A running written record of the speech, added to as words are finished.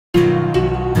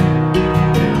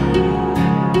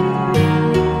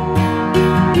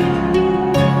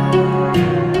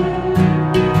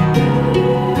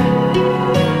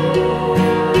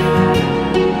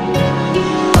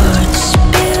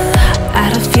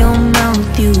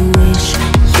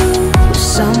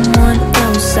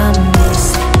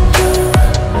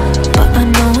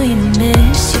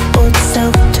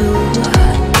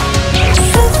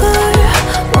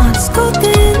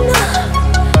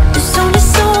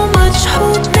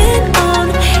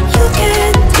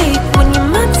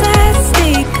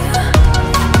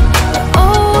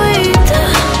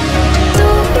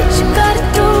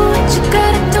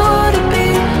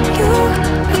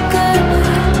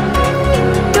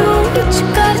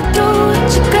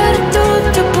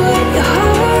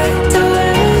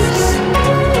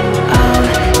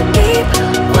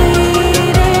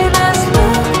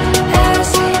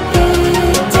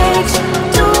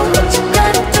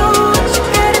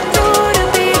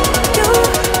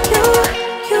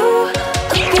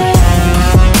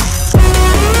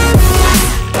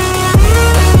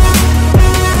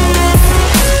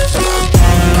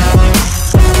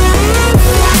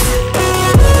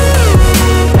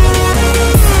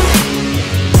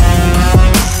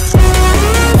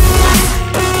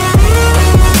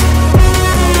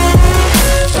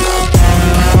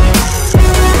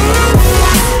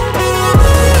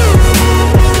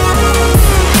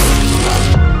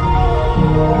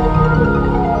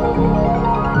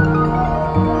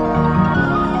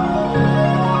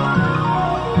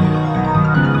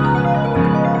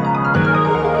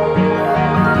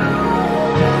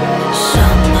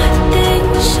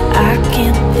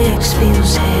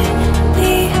feels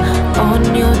heavy on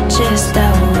your chest. I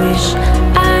wish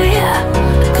I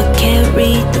could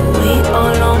carry the weight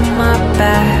all on my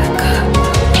back.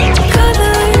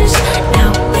 Colors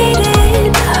now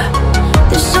faded.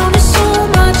 There's only so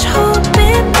much hope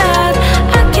in that.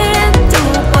 I can't do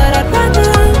what I'd rather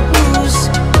lose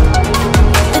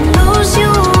than lose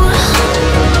you.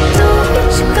 Do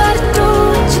what you gotta do,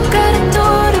 what you gotta do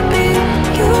to be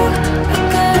you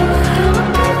again.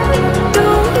 Do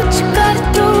what you gotta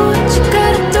do, what you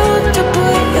gotta do to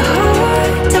put your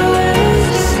heart to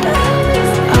rest.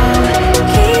 I'll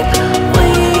keep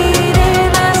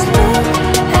waiting as long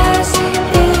as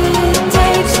it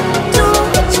takes. Do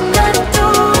what you gotta do,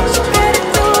 what you gotta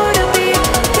do to be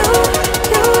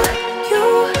you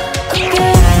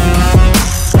again.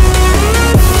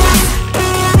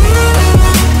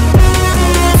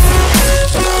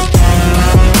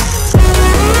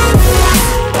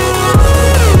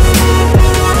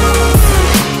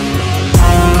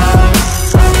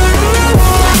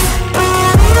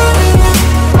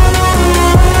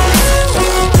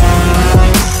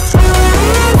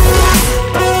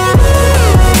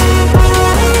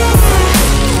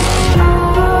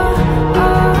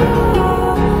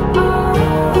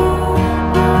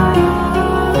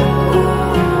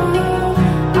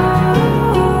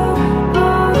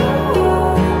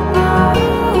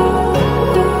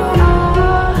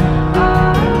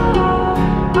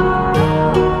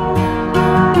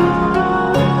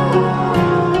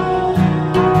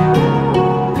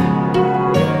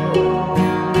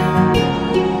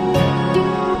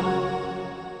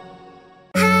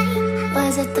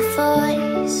 Was it the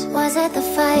voice? Was it the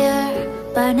fire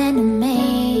burning in me?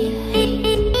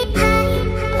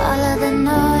 All of the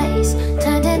noise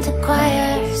turned into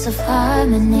choirs of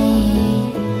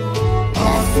harmony.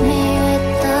 Left me with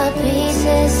the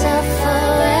pieces of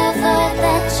forever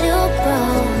that you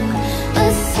broke.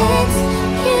 But since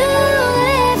you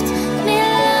left me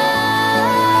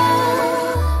alone,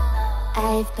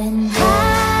 I've been